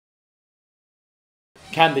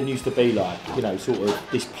Camden used to be like, you know, sort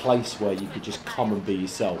of this place where you could just come and be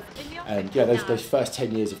yourself. And yeah, those first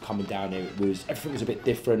 10 years of coming down here, everything was a bit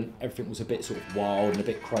different, everything was a bit sort of wild and a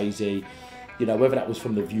bit crazy. You know, whether that was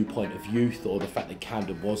from the viewpoint of youth or the fact that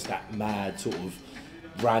Camden was that mad sort of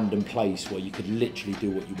random place where you could literally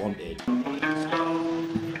do what you wanted.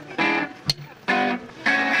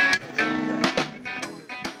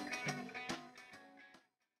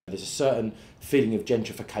 There's a certain feeling of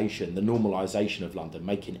gentrification, the normalisation of London,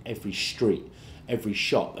 making every street, every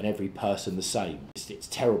shop and every person the same. It's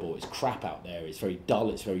terrible, it's crap out there, it's very dull,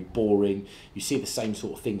 it's very boring. You see the same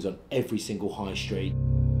sort of things on every single high street.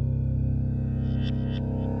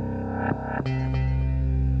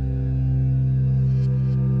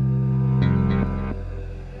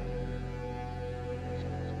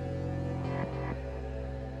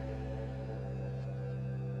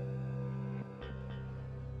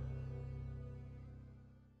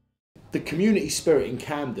 The community spirit in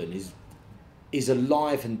Camden is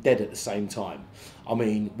alive and dead at the same time. I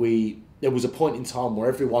mean, there was a point in time where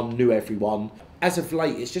everyone knew everyone. As of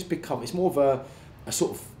late, it's more of a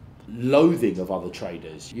sort of loathing of other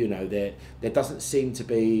traders. You know, there doesn't seem to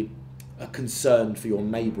be a concern for your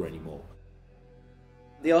neighbour anymore.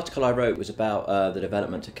 The article I wrote was about the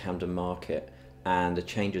development of Camden Market and the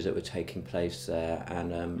changes that were taking place there,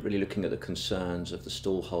 and really looking at the concerns of the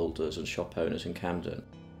stall holders and shop owners in Camden.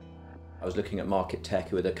 I was looking at Market Tech,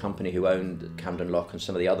 who were the company who owned Camden Lock and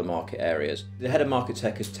some of the other market areas. The head of Market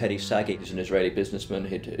Tech is Teddy Sagi. He's an Israeli businessman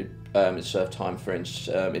who'd served time for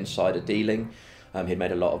insider dealing. He'd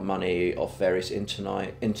made a lot of money off various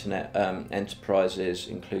internet enterprises,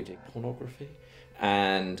 including pornography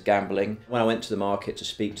and gambling. When I went to the market to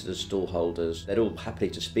speak to the stallholders, they'd all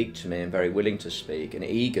happy to speak to me and very willing to speak and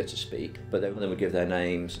eager to speak, but they would give their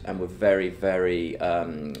names and were very, very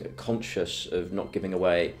conscious of not giving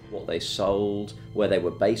away what they sold, where they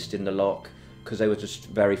were based in the lock, because they were just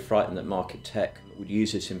very frightened that Market Tech would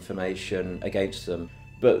use this information against them.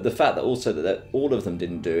 But the fact that also that all of them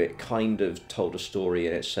didn't do it kind of told a story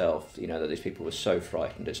in itself, you know, that these people were so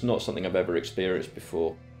frightened. It's not something I've ever experienced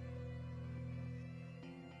before.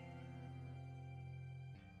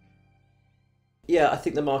 Yeah, I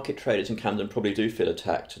think the market traders in Camden probably do feel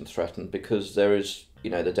attacked and threatened, because there is, you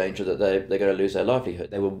know, the danger that they're going to lose their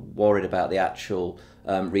livelihood. They were worried about the actual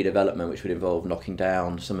redevelopment, which would involve knocking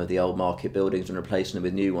down some of the old market buildings and replacing them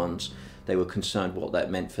with new ones. They were concerned what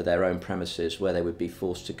that meant for their own premises, where they would be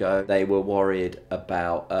forced to go. They were worried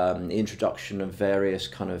about the introduction of various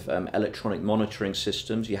kind of electronic monitoring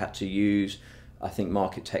systems. You had to use, I think,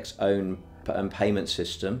 Market Tech's own payment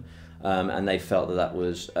system. And they felt that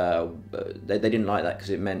was, they didn't like that, because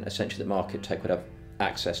it meant essentially that Market Tech would have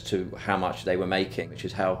access to how much they were making, which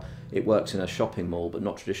is how it works in a shopping mall, but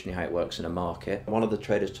not traditionally how it works in a market. One of the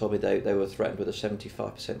traders told me they were threatened with a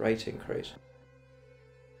 75% rate increase.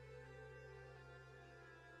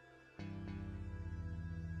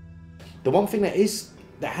 The one thing that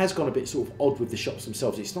has gone a bit sort of odd with the shops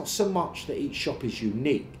themselves, it's not so much that each shop is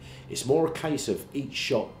unique, it's more a case of each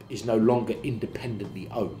shop is no longer independently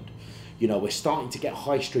owned. You know, we're starting to get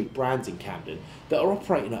high street brands in Camden that are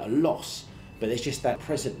operating at a loss, but there's just that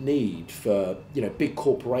present need for, you know, big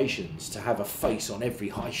corporations to have a face on every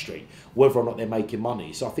high street, whether or not they're making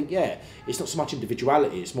money. So I think, yeah, it's not so much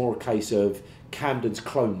individuality, it's more a case of Camden's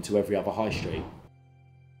clone to every other high street.